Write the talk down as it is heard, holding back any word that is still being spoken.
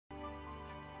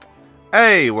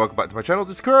Hey, welcome back to my channel.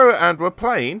 This is Kuro, and we're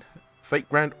playing Fate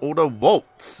Grand Order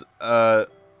Waltz.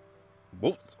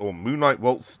 Waltz or Moonlight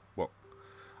Waltz. Well,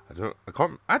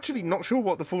 I'm actually not sure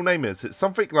what the full name is. It's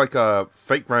something like a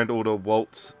Fate Grand Order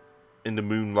Waltz in the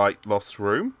Moonlight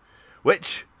Lostroom,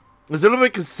 which is a little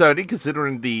bit concerning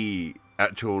considering the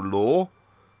actual lore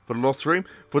for the Lostroom.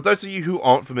 For those of you who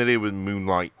aren't familiar with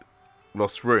Moonlight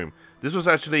Lostroom, this was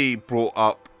actually brought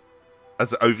up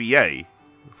as an OVA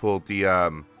for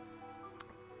the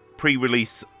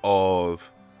pre-release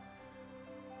of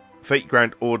Fate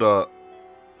Grand Order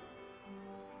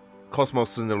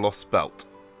Cosmos and the Lost Belt.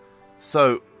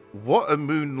 So what a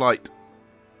Moonlight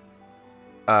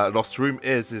Lostroom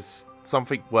is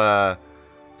something where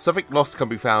something lost can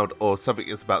be found, or something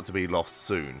is about to be lost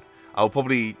soon. I'll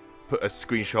probably put a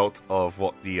screenshot of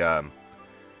what the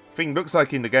thing looks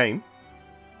like in the game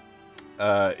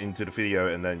into the video,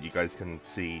 and then you guys can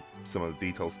see some of the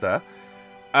details there.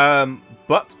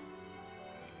 But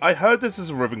I heard this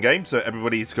is a rhythm game, so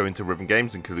everybody's going to rhythm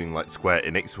games, including like Square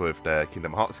Enix with their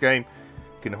Kingdom Hearts game,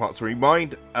 Kingdom Hearts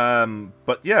Rewind.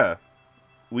 But yeah,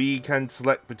 we can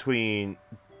select between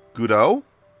Kuro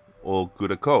or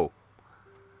Kuroko.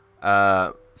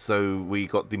 So we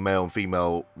got the male and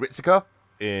female Ritsuka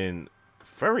in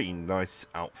very nice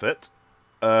outfit.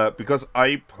 Because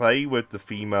I play with the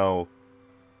female.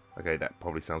 Okay, that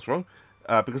probably sounds wrong.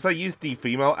 Because I used the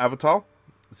female avatar.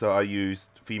 So I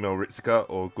used female Ritsuka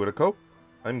or Kuroko.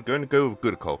 I'm going to go with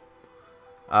Kuroko.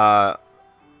 I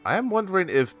am wondering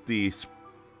if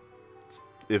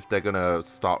they're gonna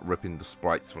start ripping the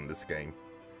sprites from this game,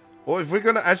 or if we're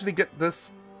gonna actually get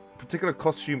this particular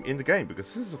costume in the game,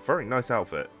 because this is a very nice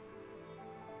outfit.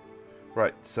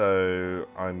 Right, so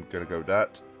I'm gonna go with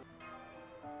that.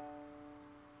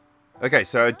 Okay,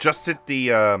 so I adjusted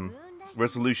the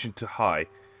resolution to high.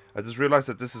 I just realized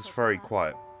that this is very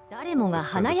quiet. 誰もが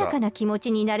華やかな気持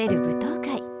ちになれる舞踏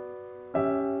会。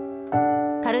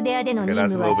カルデアでの任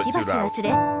務はしばし忘れ、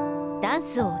ダン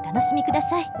スをお楽しみくだ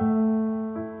さい。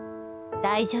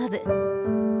大丈夫。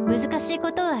難しい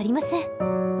ことはありません。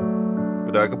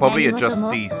But I could probably adjust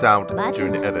the sound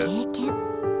during the edit.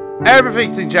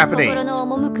 Everything's in Japanese.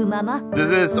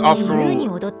 This is, after all,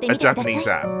 a Japanese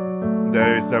app.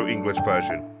 There is no English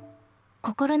version.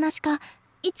 心なしか。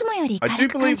 I do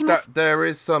believe that there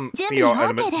is some VR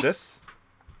elements to this.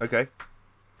 Okay.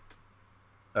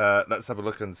 Let's have a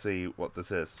look and see what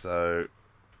this is. So,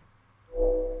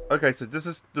 okay, so this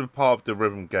is the part of the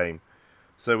rhythm game.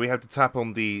 So we have to tap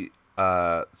on the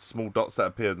small dots that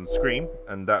appear on the screen,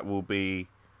 and that will be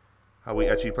how we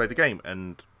actually play the game,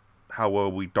 and how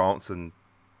well we dance and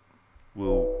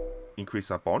will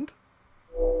increase our bond.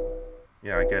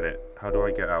 Yeah, I get it. How do I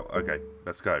get out? Okay,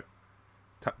 let's go.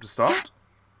 Tap to start.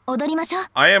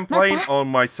 I am playing on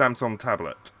my Samsung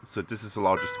tablet, so this is the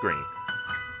largest screen.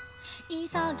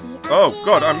 Oh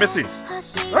god, I'm missing!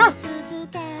 Ah!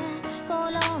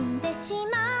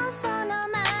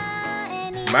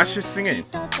 Mash is singing.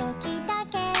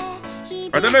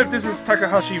 I don't know if this is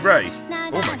Takahashi Ray.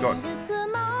 Oh my god.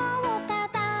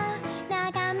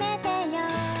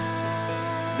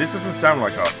 This doesn't sound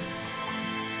like her.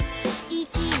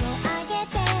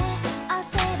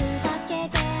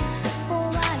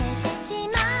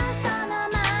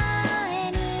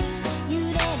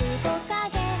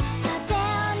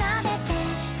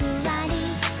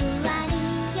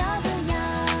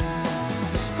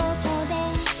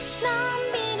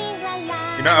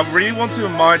 You know, I really want to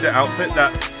admire the outfit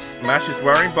that Mash is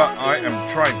wearing, but I am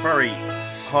trying very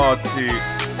hard to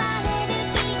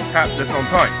tap this on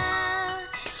time.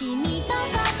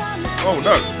 Oh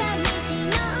no!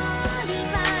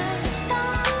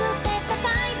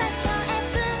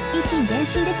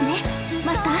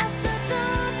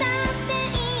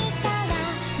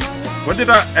 When did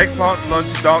that eggplant learn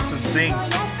to dance and sing?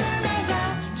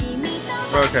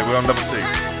 Okay, we're on level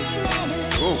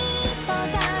 2. Ooh.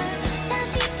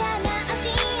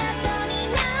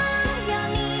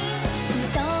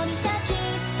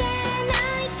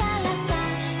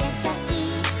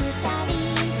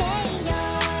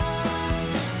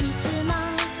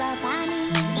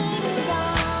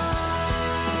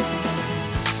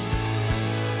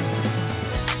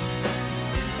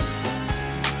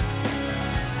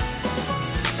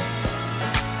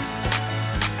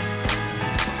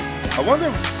 I wonder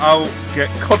if I'll get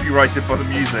copyrighted for the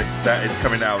music that is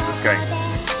coming out of this game.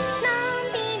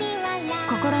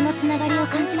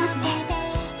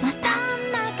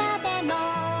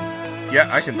 Yeah,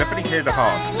 I can definitely hear the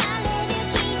heart.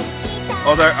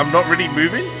 Although I'm not really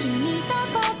moving.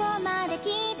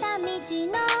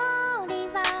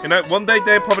 You know, one day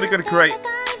they're probably going to create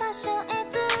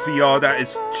VR that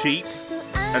is cheap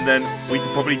and then we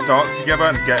can probably dance together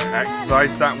and get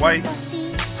exercise that way.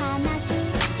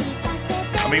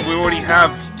 I mean, we already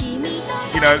have,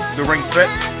 you know, the Ring Fit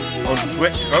on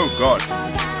Switch. Oh god.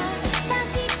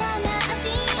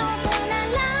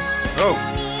 Oh.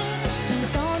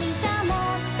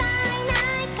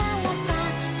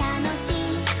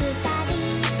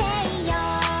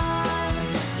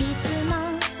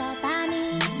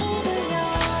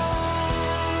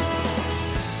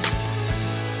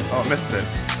 Oh, I missed it.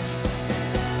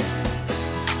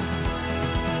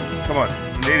 Come on,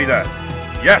 nearly there.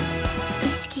 Yes! 意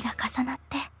識が重なっ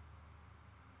て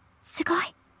すご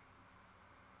い。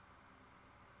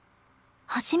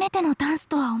初めてのダンス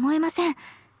とは思えません。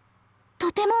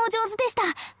とてもお上手でした、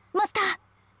マスタ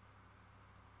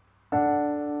ー。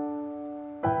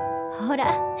ほら、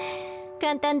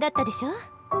簡単だったでしょ。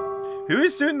Who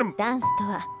is doing the... ダンスと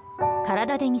は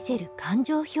体で見せる感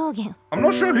情表現。I'm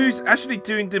not sure who's actually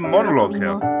doing the monologue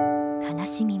here. 悲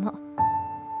しみも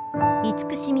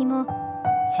慈しみも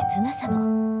切なさ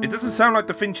も。It doesn't sound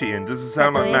like the Finchie and doesn't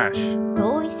sound like Mash.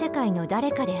 遠い世界の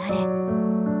誰かであれ。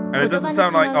And it doesn't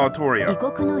sound like Artoria. 異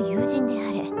国の友人で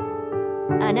あれ。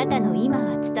あなたの今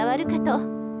は伝わるかと。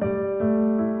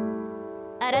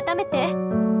改めて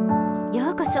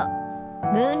ようこそ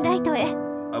ムーンライトへ。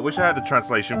I wish I had a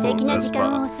translation for 素敵な this, 時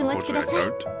間をお but 過ごしくだ unfortunately さ I い。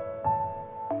 don't.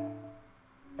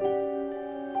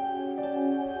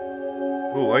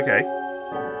 Oh, okay.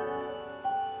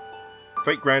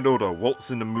 Fate Grand Order,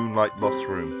 Waltz in the Moonlight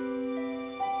Lostroom.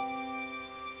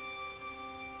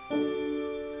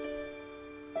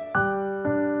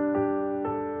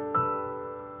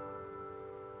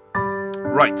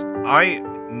 Right, I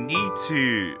need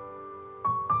to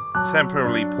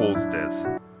temporarily pause this.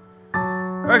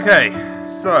 Okay,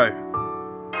 so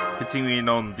continuing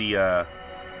on the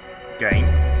game,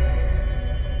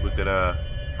 we're gonna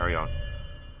carry on.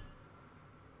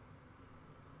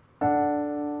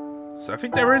 So I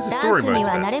think there is a ダン story ス mode に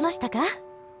は to 慣れ this. ましたか。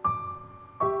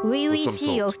初々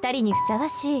しいお二人にふさわ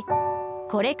しい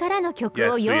これからの曲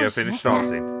Yes, を we 用 have 意しま finished した。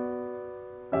 dancing.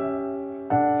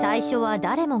 最初は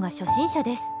誰もが初心者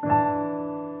です。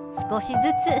少しず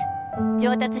つ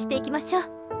上達していきましょう。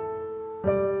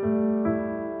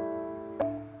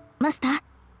マスター、 Again,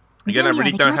 I 準備は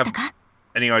really でき don't ました have か。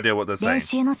 any idea what they're 練 saying.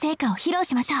 習の成果を披露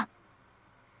しましょう。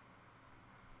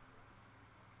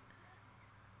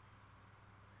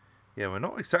Yeah, we're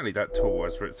not exactly that tall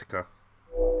as Ritsuka.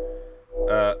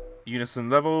 Unison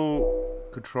level,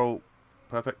 control,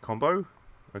 perfect combo.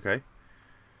 Okay.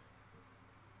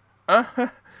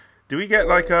 Do we get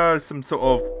like some sort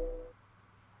of,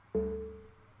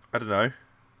 I don't know,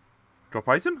 drop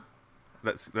item?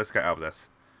 Let's get out of this.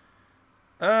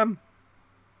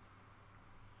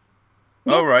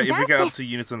 All right, if we get up to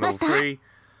unison level 3,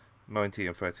 90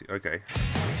 and 30. Okay.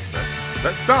 So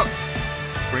let's dance.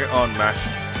 Bring it on, Mash.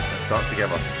 Let's dance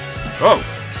together. Oh.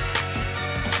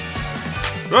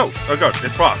 Oh, oh god,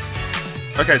 it's fast.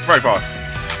 Okay, it's very fast.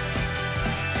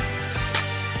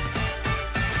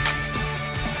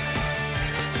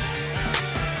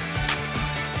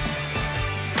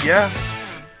 Yeah.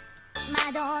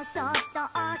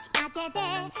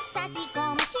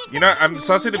 You know, I'm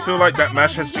starting to feel like that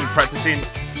Mash has been practicing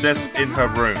this in her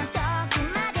room.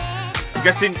 I'm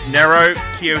guessing Nero,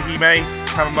 KuroAkiGames,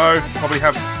 Kamamo probably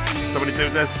have somebody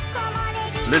doing this.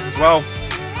 Liz as well.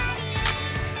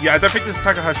 Yeah, I don't think this is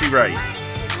Takahashi Ray.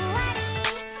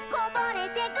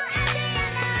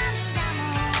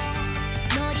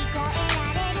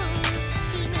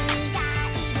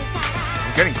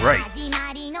 I'm getting great.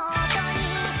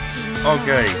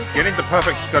 Okay, getting the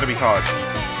perfect is gonna be hard.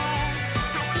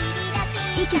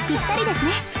 息ぴったりです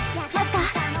ね、マスター。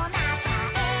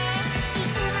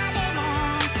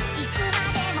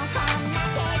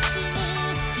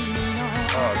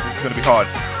 Oh, this is gonna be hard.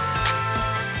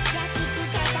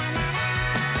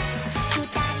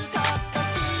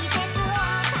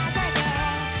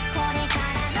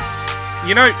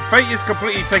 You know, Fate is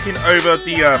completely taking over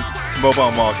the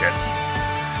mobile market.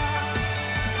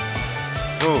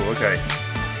 Oh, okay.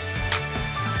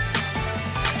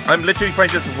 I'm literally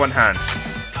playing this with one hand.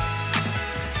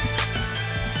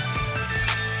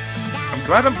 I'm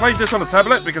glad I'm playing this on a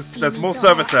tablet because there's more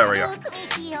surface area.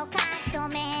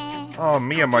 Oh,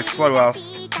 me and my slow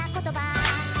ass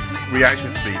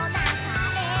reaction speed.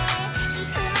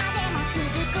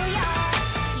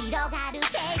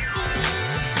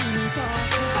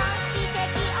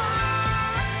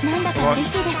 なんだか嬉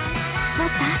しいです、マ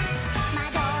スター。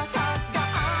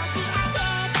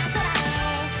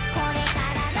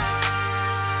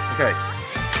 Okay.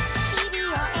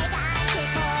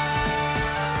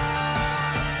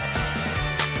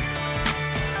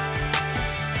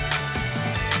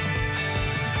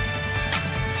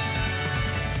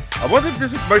 I wonder if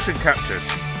this is motion captured.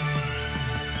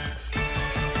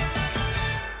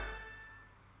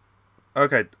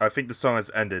 Okay, I think the song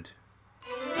has ended.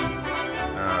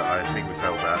 I think we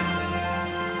failed that.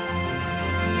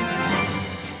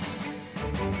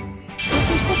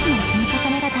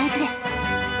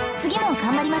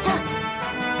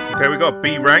 Okay, we got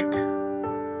B rank.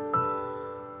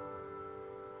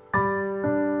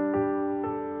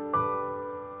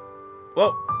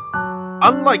 Well,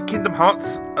 unlike Kingdom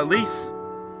Hearts, at least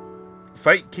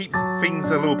Fate keeps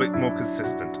things a little bit more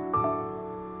consistent.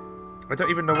 I don't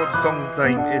even know what the song's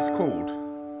name is called.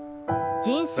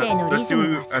 Let's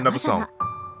do another song.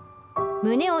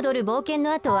 胸躍る冒険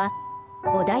の後は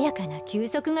穏やかな休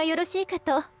息がよろしいか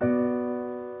と。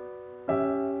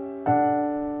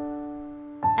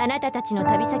あなたたちの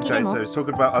旅先でもこん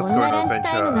なランチ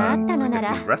タイムがあったのな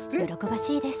ら喜ば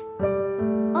しいです。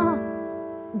ああ、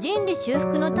人類修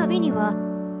復の旅には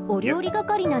お料理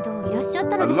係などいらっしゃっ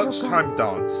たのでしょうか。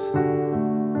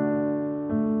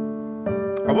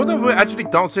I wonder if we're actually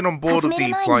dancing on board of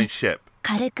the flying ship.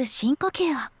 軽く深呼吸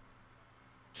を。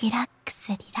リラック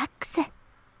スリラックス。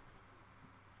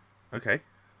Okay.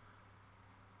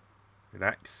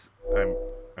 Relax.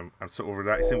 I'm sort of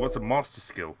relaxing. What's a master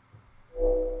skill?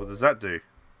 What does that do?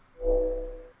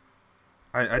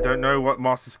 I don't know what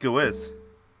master skill is.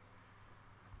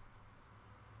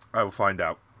 I will find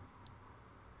out.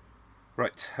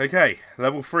 Right. Okay.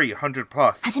 Level 3, 100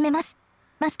 plus. 始めます。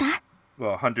マスター。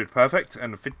Well, 100 perfect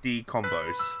and 50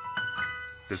 combos.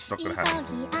 This is not gonna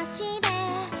happen.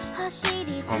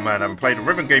 Oh man, I haven't played a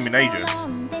rhythm game in ages.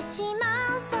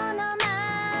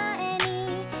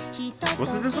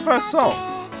 Wasn't this the first song?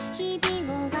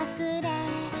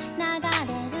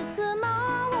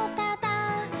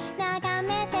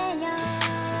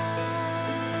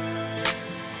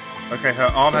 Okay,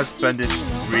 her arm has bended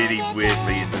really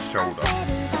weirdly in the shoulder.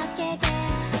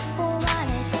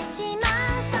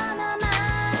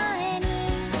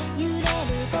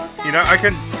 You know, I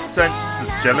can sense the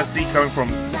jealousy coming from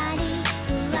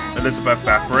Elizabeth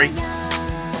Bathory.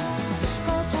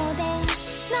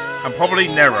 And probably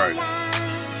Nero.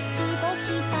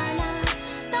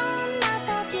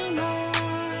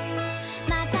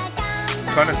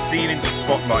 Kind of stealing the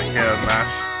spotlight here,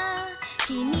 Mash.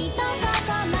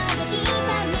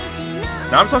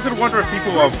 Now I'm starting to wonder if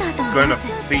people are going to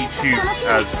feed you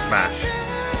as Mash.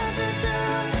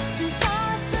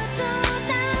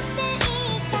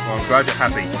 Well, I'm glad you're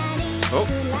happy. Oh.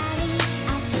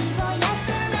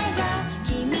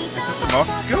 Is this a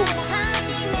master skill?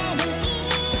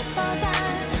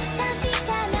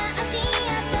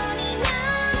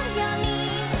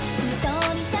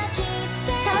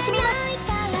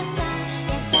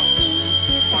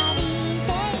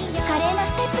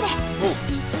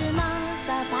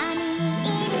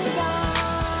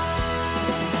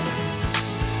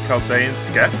 Chaldean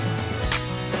Skep.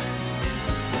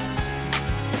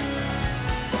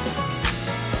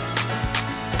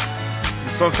 The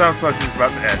song sounds like it's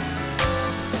about to end.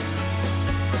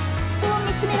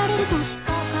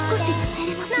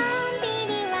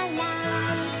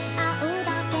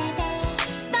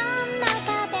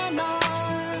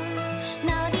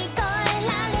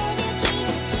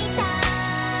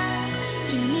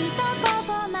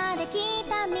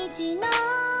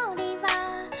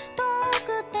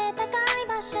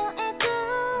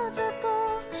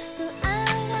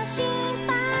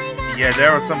 Yeah,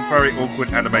 there are some very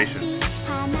awkward animations.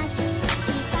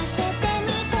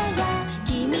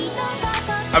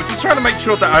 I'm just trying to make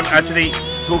sure that I'm actually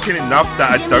talking enough that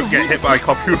I don't get hit by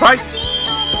copyright.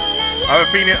 I have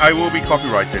a feeling I will be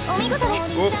copyrighted. Oh.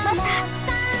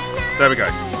 There we go.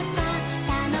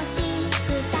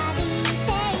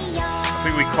 I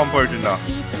think we comboed enough.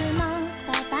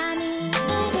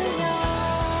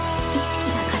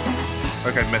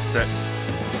 Okay, missed it.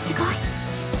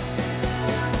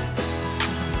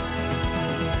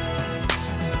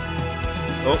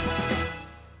 Oh.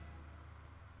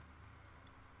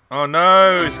 Oh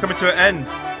no, it's coming to an end.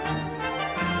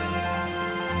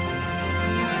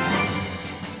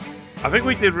 I think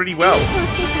we did really well.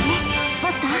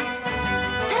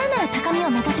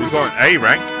 We got an A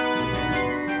rank.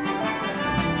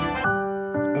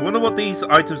 I wonder what these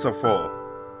items are for.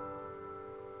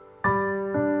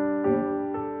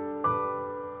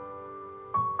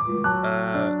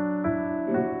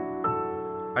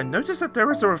 I noticed that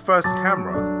there is a reverse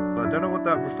camera, but I don't know what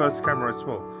that reverse camera is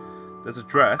for. There's a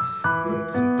dress and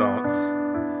some dance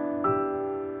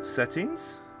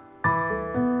settings.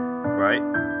 Right.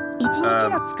 How do I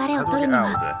get out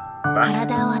of there? Back?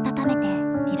 体を温めて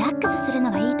リラックスするの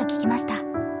がいいと聞きました。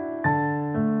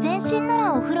全身な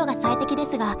らお風呂が最適で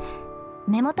すが、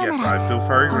目元な Yes, ら I feel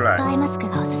very ホットアイマ relaxed. スク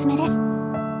がおすすめです。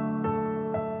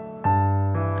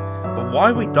 But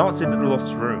why are we dancing in the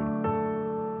lost room?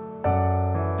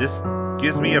 This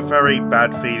gives me a very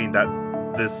bad feeling that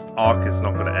this arc is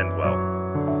not going to end well.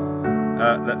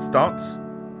 Let's dance.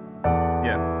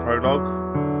 Yeah, prologue.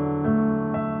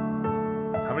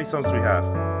 How many songs do we have?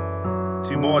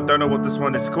 2 more. I don't know what this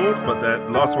one is called, but the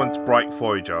last one's Bright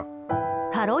Voyager.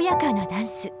 軽やかなダン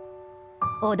ス、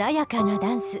穏やかな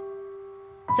ダンス、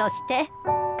そして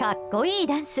かっこいい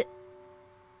ダンス。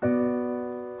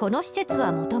この施設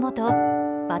はもともと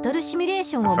バトルシミュレー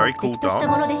ションを目的とした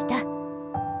ものでした。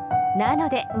なの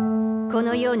でこ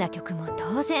のような曲も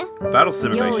当然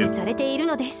用意されている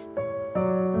のです。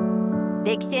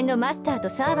歴戦のマスターと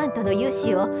サーバントの勇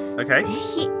姿をぜ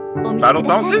ひお見せく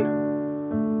ださい。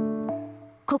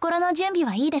心の準備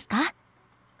はいいですか？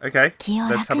 Okay,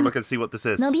 let's have a look and see what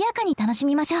this is. 伸びやかに楽し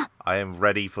みましょう。 I am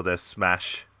ready for this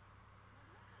smash.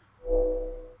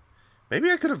 Maybe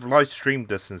I could have live streamed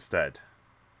this instead.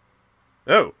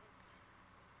 Oh,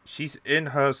 she's in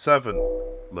her servant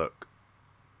look.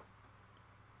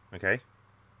 Okay.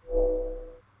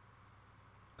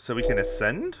 So we can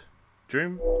ascend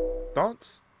during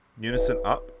dance? Unison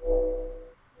up?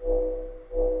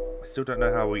 I still don't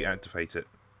know how we activate it.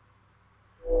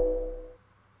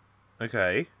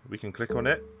 Okay, we can click on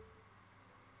it.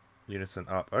 Unison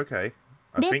up. Okay.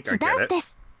 I think I get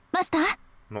it.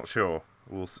 Not sure.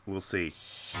 We'll see.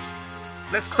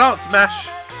 Let's dance, Smash!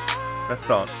 Let's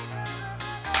dance.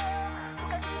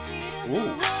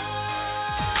 Ooh.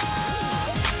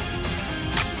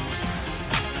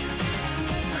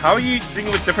 How are you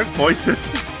singing with different voices?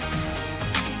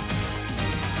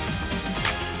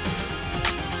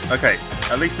 Okay,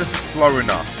 at least this is slow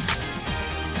enough.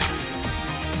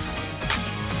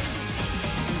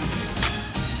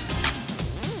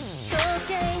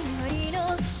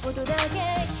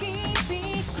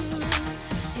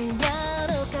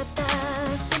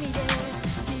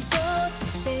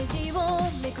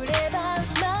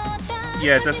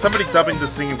 Yeah, there's somebody dubbing the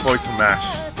singing voice from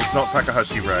MASH. It's not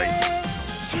Takahashi Ray.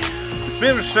 It's a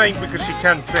bit of a shame because she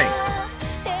can sing.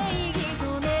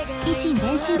 This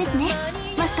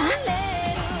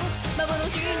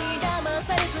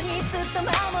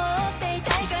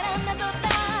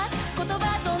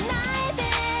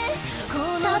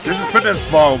is putting a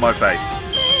smile on my face.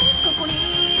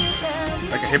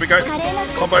 Okay, here we go.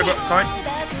 Combo time.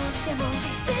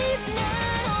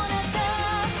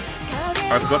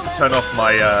 I forgot to turn off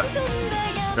my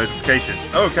notifications.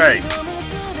 Okay.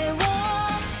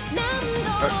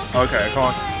 Okay, I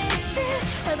can't.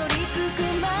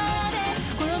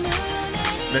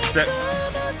 Missed it.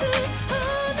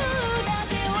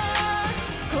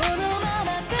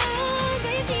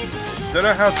 Don't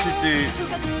know how to do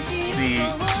the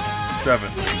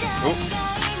 7th. Oh.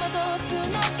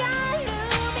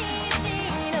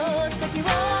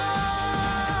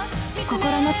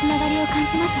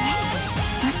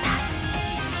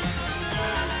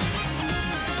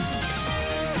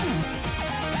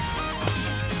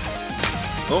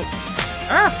 Oh.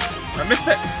 Ah! I missed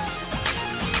it!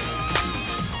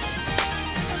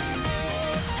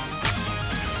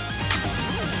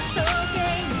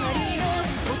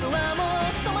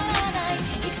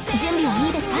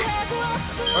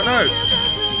 Oh no!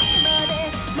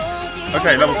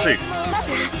 Okay, level 2.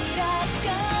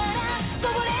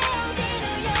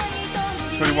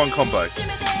 21 combo.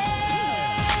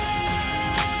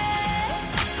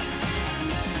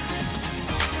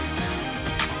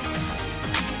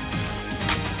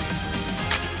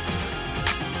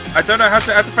 I don't know how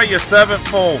to activate your servant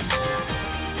form.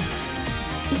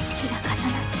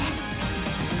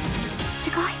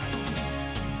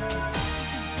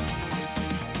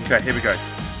 Okay, here we go.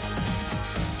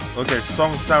 Okay,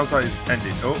 song sounds like it's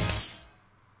ended. Oh.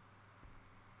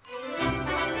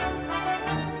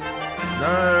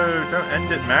 No, don't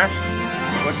end it, MASH.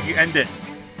 Why did you end it?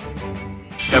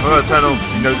 Never turn on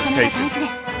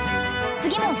notifications.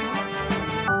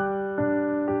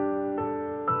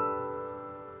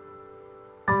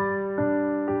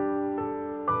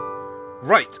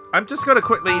 Right, I'm just going to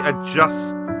quickly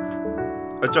adjust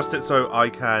it so I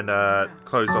can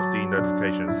close off the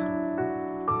notifications.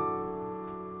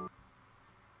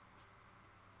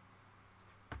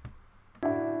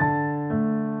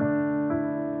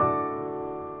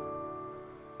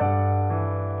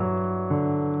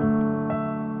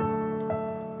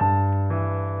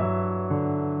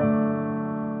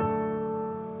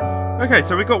 Okay,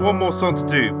 so we got one more song to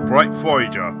do, Bright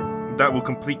Voyager. That will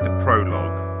complete the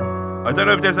prologue. I don't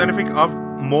know if there's anything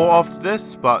more after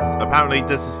this, but apparently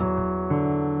this is...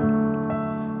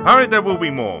 Apparently there will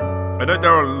be more. I know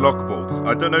there are lockable Waltz.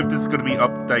 I don't know if this is going to be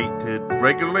updated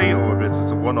regularly or if it's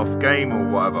just a one-off game or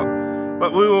whatever.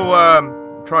 But we will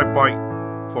try Bite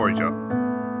Forager.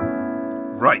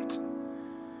 Right.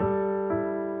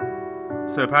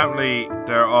 So apparently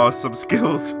there are some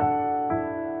skills.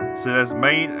 So there's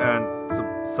main and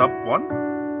sub 1.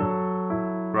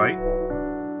 Right.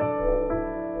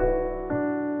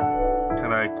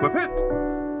 Can I equip it?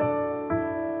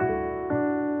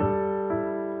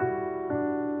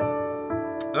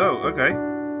 Oh, okay.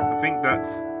 I think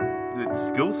that's the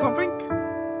skill something?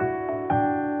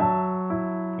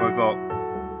 Oh, I got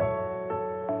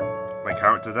my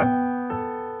character there.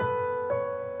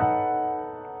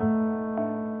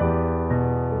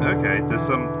 Okay, there's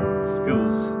some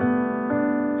skills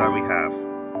that we have.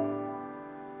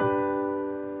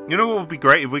 You know what would be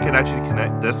great if we could actually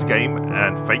connect this game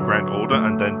and Fate Grand Order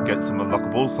and then get some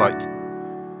unlockables like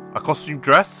a costume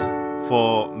dress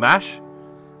for MASH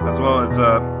as well as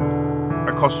a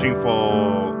costume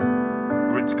for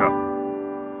Ritsuka.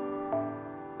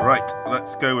 Right,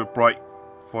 let's go with Bright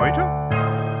Voyager.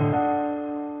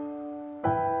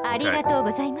 ありがとう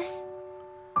ございます。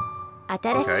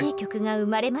新しい曲が生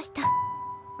まれました。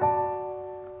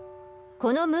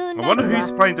このムーンライトは I wonder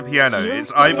who's playing the piano.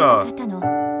 It's either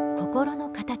心の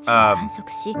形を観測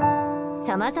し、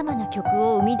さまざまな曲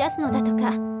を生み出すのだとか。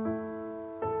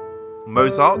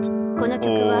Mozart この曲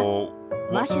は what's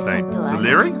his マシュさ name? んとアニメ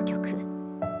Salieri? の曲。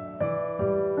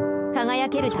輝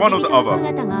ける It's 旅 one of 人 the の other.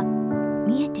 姿が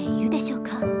見えているでしょう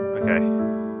か。Okay.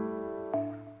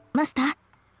 マスター、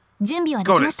準備は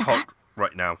で God, きま it's したか？ hot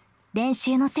right now. 練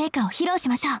習の成果を披露し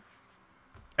ましょう。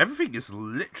 Everything is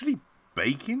literally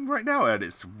baking right now and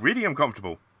it's really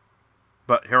uncomfortable.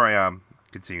 But here I am,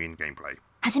 continuing gameplay.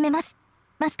 始めます、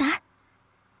マスター。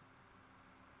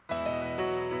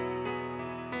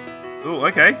 Oh,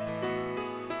 okay.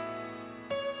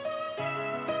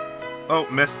 Oh,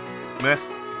 missed.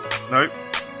 Missed. No.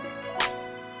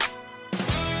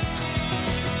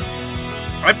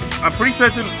 I'm pretty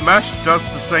certain MASH does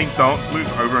the same dance move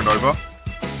over and over.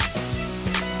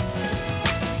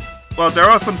 Well, there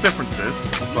are some differences,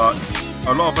 but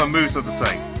a lot of the moves are the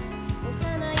same.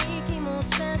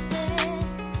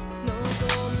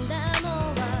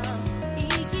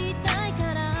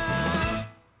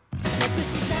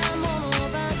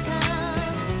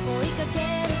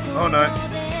 Oh no.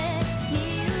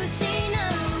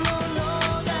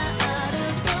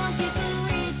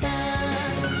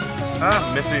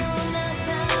 Ah, missing.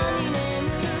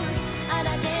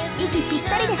 息ぴっ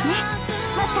たりですね、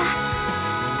マスタ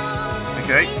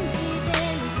Okay. ー。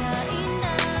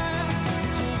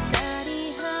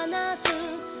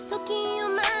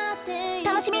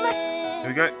楽しみます。 Here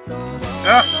we go.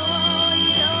 Ah!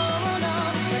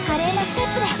 華麗なステ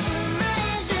ップで。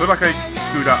 Feel like I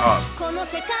screwed that up.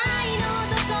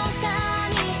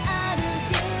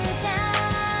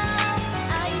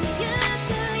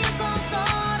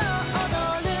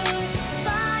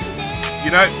 You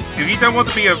know, if you don't want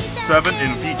to be a servant in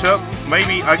the future,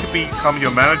 maybe I could become your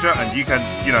manager and you can,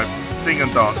 you know, sing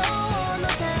and dance.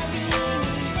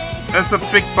 And some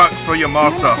big bucks for your な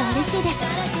ん master. か嬉しいです、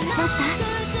マスター。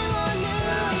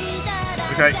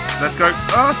 Okay, let's go.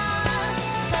 Ah!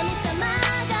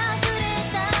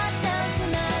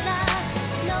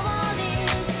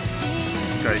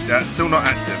 Okay, that's still not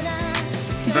active.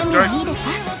 準 Let's 備は go. いいですか？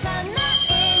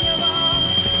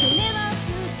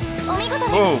お見事で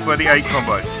す。 Oh, 38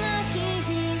 combo.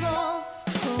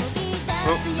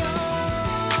 Oh.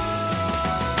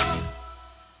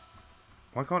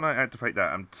 Why can't I activate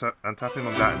that? I'm tapping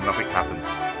on that and nothing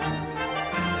happens.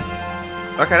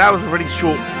 Okay, that was a really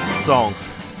short song.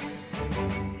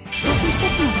 一つ一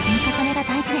つの積み重ねが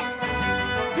大事です。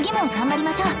次も頑張り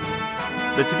ましょう。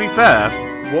 But to be fair,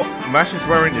 what MASH is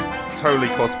wearing is totally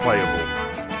cosplayable.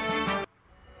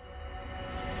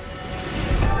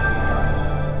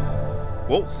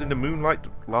 Waltz in the Moonlight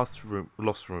Lostroom.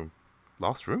 Lostroom?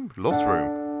 Lostroom?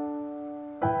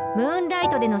 ムーンライ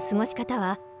トでの過ごし方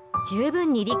は十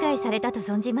分に理解されたと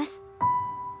存じます。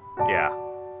 Yeah.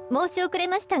 申し遅れ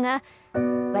ましたが、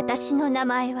私の名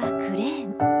前はクレー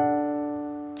ン。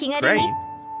気軽に Crane?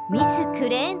 ミス・ク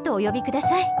レーンとお呼びくだ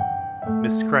さい。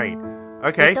 Miss Crane.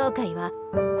 舞 Okay. 踏会は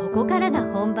ここからが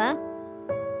本番。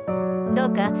ど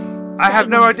うか I have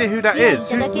no idea who that 最後まで is. お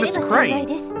付き合いいただ Who's けれ Miss ば幸い Crane?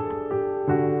 です。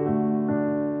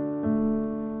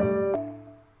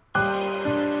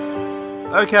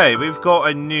 Okay, we've got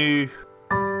a new...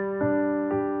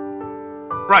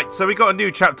 Right, so we got a new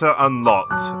chapter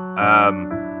unlocked.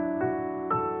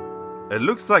 It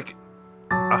looks like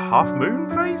a half moon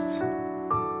phase?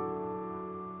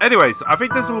 Anyways, I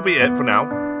think this will be it for now.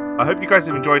 I hope you guys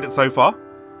have enjoyed it so far.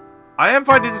 I am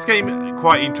finding this game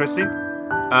quite interesting.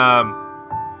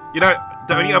 You know,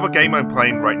 the only other game I'm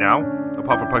playing right now,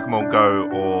 apart from Pokemon Go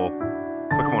or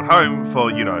Pokemon Home,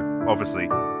 for, you know, obviously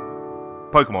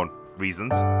Pokemon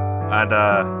reasons, and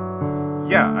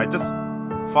yeah, I just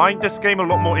find this game a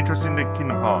lot more interesting than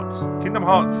Kingdom Hearts. Kingdom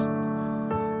Hearts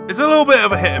is a little bit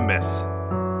of a hit and miss.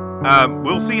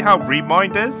 We'll see how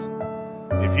Remind is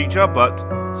in future, but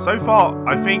so far,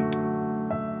 I think,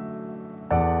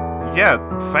 yeah,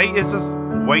 Fate is just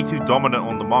way too dominant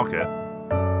on the market.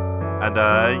 And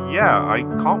yeah, I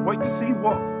can't wait to see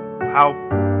how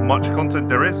much content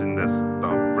there is in this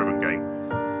Ribbon game.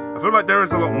 I feel like there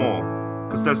is a lot more,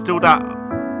 because there's still that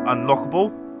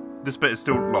unlockable. This bit is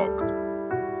still locked.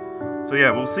 So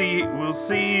yeah, we'll see.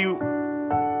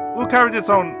 We'll carry this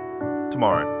on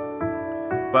tomorrow.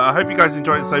 But I hope you guys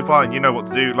enjoyed it so far, and you know what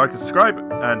to do. Like and subscribe,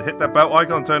 and hit that bell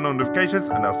icon, turn on notifications,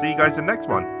 and I'll see you guys in the next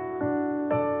one.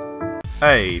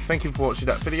 Hey, thank you for watching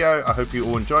that video. I hope you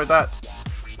all enjoyed that.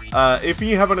 If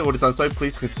you haven't already done so,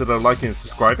 please consider liking and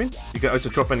subscribing. You can also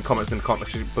drop any comments in the comment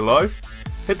section below.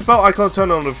 Hit the bell icon, turn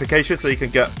on notifications so you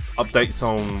can get updates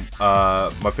on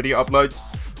my video uploads.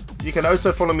 You can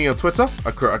also follow me on Twitter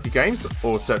at KuroAkiGames,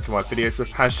 or search for my videos with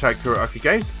hashtag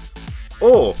KuroAkiGames,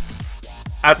 or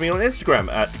add me on Instagram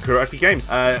at KuroAkiGames.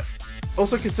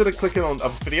 Also consider clicking on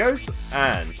other videos,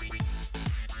 and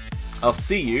I'll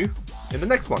see you in the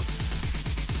next one.